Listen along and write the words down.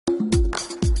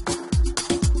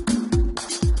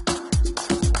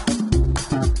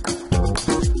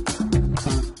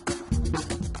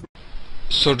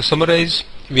So to summarize,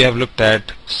 we have looked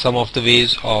at some of the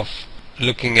ways of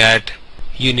looking at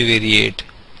univariate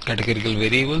categorical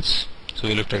variables. So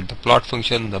we looked at the plot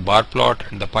function, the bar plot,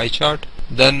 and the pie chart.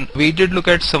 Then we did look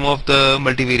at some of the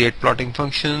multivariate plotting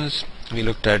functions. We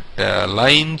looked at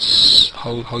lines,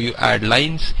 how you add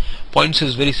lines. Points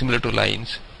is very similar to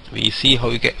lines. We see how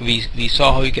we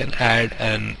saw how you can add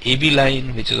an AB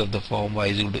line, which is of the form y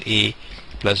is equal to a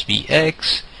plus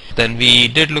bx. Then we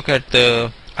did look at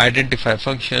the identify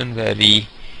function, where we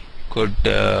could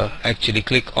actually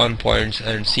click on points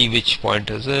and see which point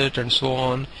is it, and so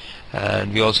on.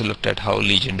 And we also looked at how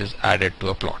legend is added to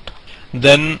a plot.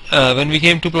 Then when we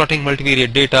came to plotting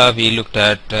multivariate data, we looked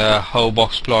at how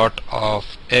box plot of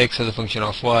x as a function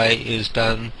of y is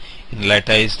done. In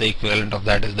lattice, the equivalent of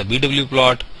that is the BW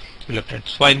plot. We looked at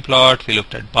swine plot, we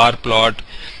looked at bar plot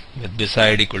with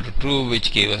beside equal to true,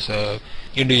 which gave us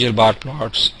individual bar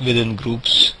plots within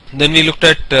groups. Then we looked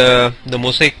at the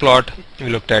mosaic plot, we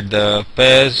looked at the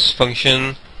pairs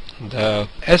function. The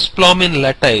splom in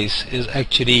lattice is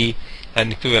actually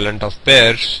an equivalent of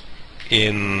pairs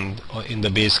in the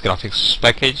base graphics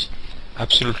package.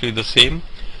 Absolutely the same.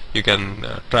 You can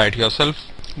try it yourself.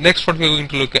 Next, what we are going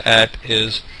to look at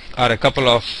are a couple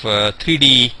of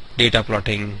 3D data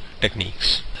plotting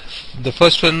techniques. The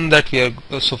first one that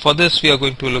for this we are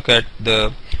going to look at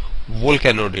the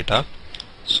volcano data.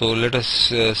 So let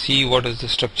us see what is the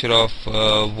structure of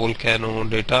volcano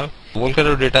data.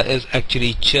 Volcano data is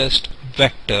actually just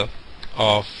vector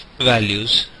of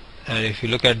values, and if you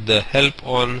look at the help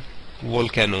on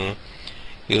volcano,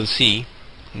 you'll see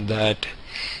that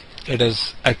it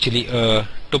is actually a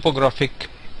topographic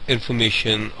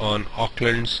information on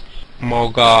Auckland's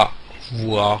Mauga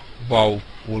Wau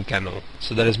volcano.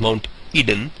 So that is Mount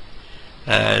Eden,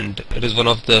 and it is one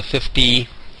of the 50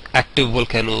 active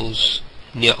volcanoes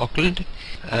near Auckland,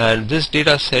 and this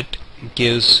data set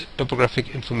gives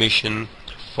topographic information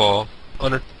on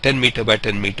a 10 meter by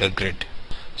 10 meter grid.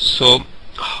 So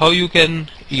how you can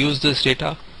use this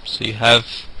data? So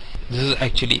this is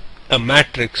actually a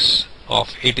matrix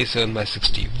of 87 by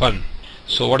 61.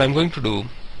 So what I'm going to do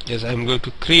is I'm going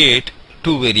to create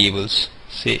two variables,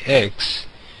 say x,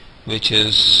 which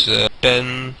is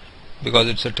 10, because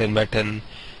it's a 10 by 10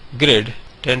 grid,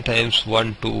 10 times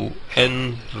 1 to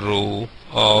n row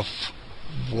of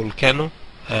volcano,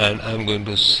 and I'm going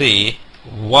to say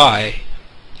y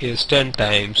is 10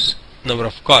 times number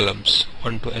of columns,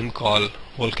 1 to n col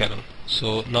volcano.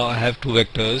 So now I have two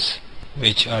vectors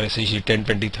which are essentially 10,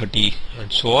 20, 30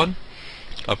 and so on,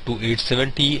 up to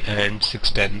 870 and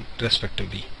 610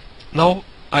 respectively. Now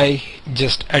I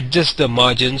just adjust the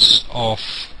margins of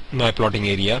my plotting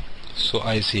area. So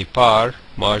I say par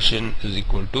margin is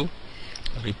equal to,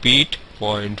 repeat,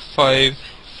 0.5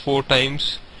 4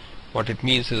 times. What it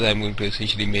means is I'm going to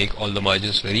essentially make all the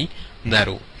margins very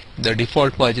narrow. The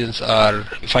default margins are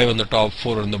 5 on the top,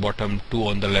 4 on the bottom, 2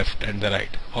 on the left and the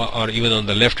right, or even on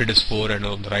the left it is 4 and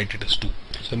on the right it is 2.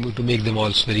 So I'm going to make them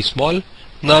all very small.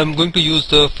 Now I'm going to use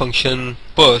the function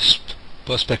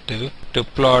perspective to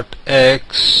plot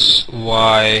x,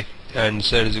 y and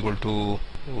z is equal to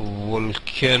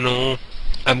volcano.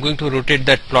 I'm going to rotate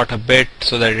that plot a bit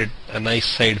so that a nice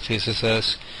side faces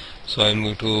us. So I'm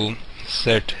going to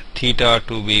set theta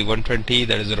to be 120,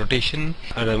 that is the rotation,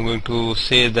 and I'm going to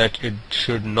say that it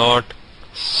should not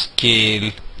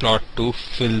scale plot to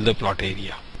fill the plot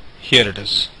area. Here it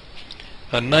is,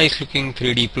 a nice looking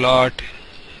 3D plot,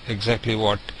 exactly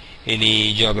what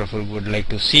any geographer would like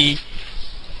to see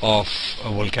of a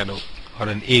volcano or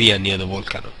an area near the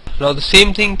volcano. Now the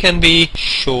same thing can be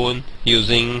shown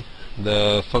using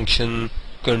the function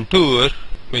contour,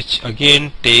 which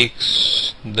again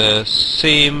takes the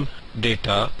same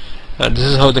data, and this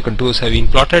is how the contours have been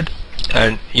plotted,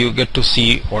 and you get to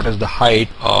see what is the height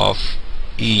of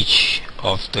each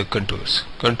of the contours.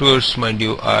 Contours, mind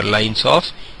you, are lines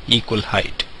of equal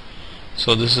height.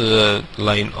 So this is a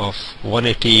line of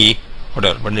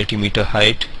 180 meter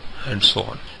height and so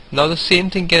on. Now the same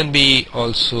thing can be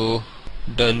also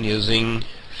done using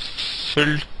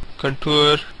filled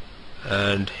contour,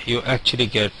 and you actually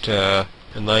get a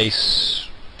nice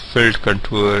filled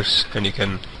contours, and you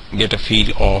can get a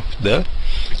feel of the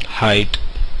height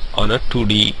on a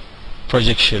 2D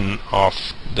projection of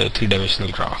the 3-dimensional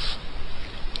graph.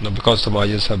 Now because the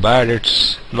margins are bad,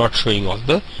 it's not showing all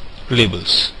the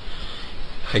labels.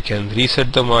 I can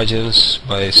reset the margins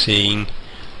by saying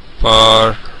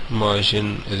par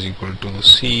margin is equal to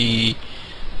C,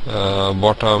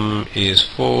 bottom is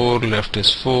 4, left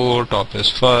is 4, top is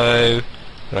 5,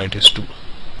 right is 2,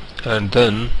 and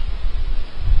then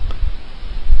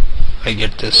I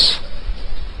get this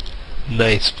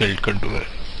nice filled contour.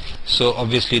 So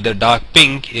obviously the dark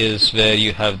pink is where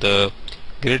you have the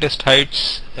greatest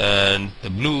heights, and the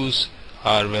blues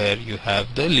are where you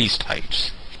have the least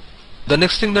heights. The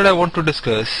next thing that I want to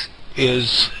discuss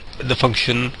is the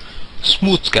function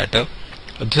smooth scatter.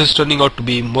 This is turning out to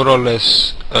be more or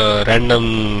less a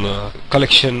random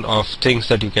collection of things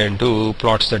that you can do,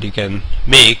 plots that you can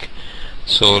make.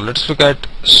 So let's look at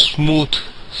smooth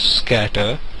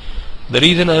scatter. The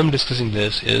reason I am discussing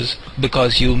this is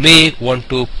because you may want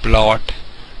to plot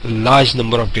a large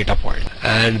number of data points,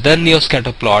 and then your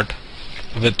scatter plot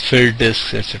with filled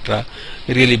disks, etc.,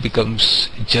 really becomes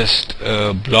just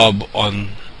a blob on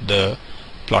the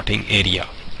plotting area.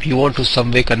 You want to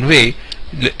some way convey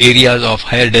the areas of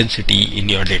higher density in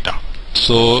your data.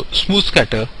 So smooth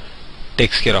scatter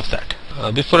takes care of that.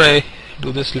 Before I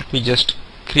do this, let me just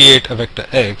create a vector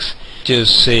x, which is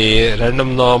say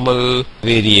random normal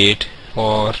variate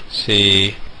for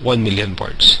say 1 million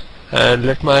points, and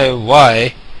let my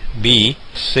y be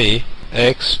say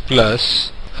x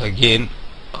plus again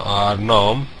our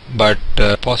norm, but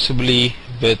possibly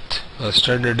with a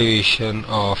standard deviation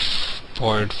of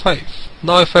 0.5.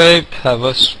 Now if I have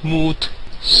a smooth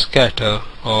scatter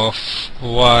of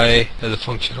y as a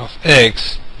function of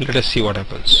x, let us see what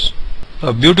happens.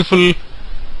 A beautiful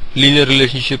linear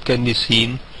relationship can be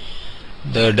seen.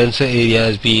 The denser area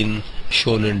has been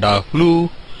shown in dark blue.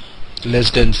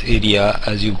 Less dense area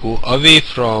as you go away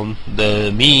from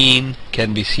the mean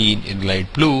can be seen in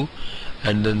light blue,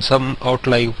 and then some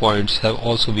outlying points have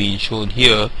also been shown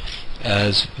here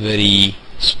as very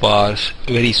sparse,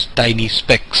 very tiny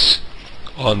specks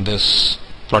on this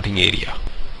plotting area.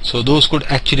 So those could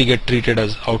actually get treated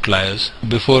as outliers.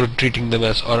 Before treating them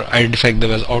as or identifying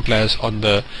them as outliers on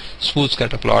the smooth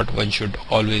scatter plot, one should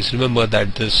always remember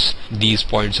that these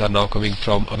points are now coming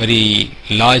from a very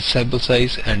large sample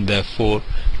size, and therefore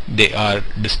they are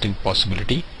distinct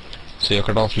possibility. So your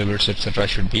cutoff limits, etc.,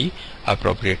 should be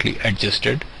appropriately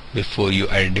adjusted before you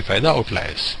identify the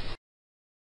outliers.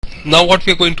 Now what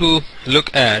we are going to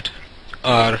look at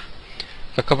are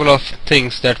a couple of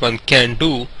things that one can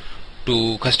do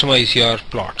to customize your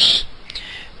plots.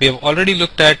 We have already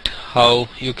looked at how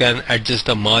you can adjust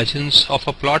the margins of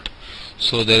a plot.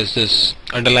 So there is this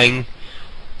underlying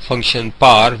function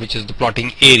par, which is the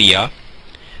plotting area,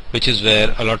 which is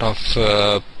where a lot of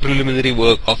preliminary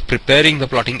work of preparing the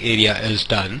plotting area is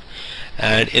done,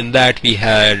 and in that we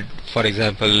had, for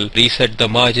example, reset the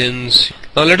margins.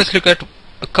 Now let us look at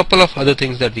a couple of other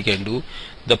things that we can do.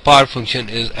 The par function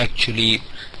is actually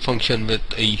function with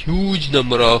a huge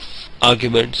number of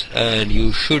arguments, and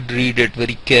you should read it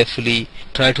very carefully.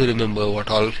 Try to remember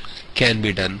what all can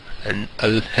be done, and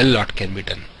a hell lot can be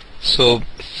done. So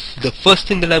the first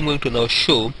thing that I'm going to now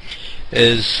show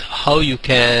is how you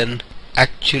can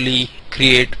actually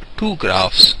create two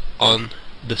graphs on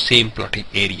the same plotting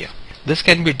area. This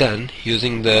can be done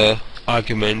using the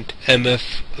argument mf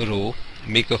row,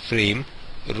 make a frame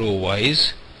row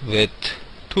wise with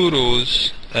 2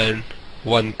 rows and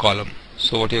 1 column.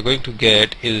 So what you're going to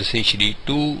get is essentially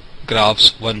two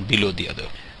graphs, one below the other.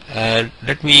 And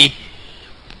let me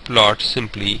plot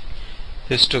simply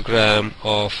histogram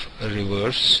of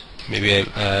reverse. Maybe I'll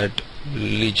add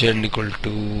legend equal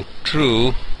to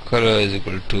true, color is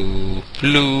equal to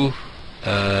blue,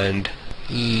 and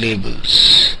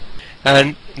labels.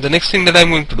 And the next thing that I'm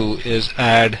going to do is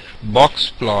add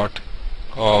box plot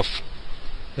of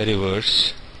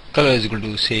reverse, color is equal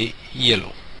to say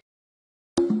yellow.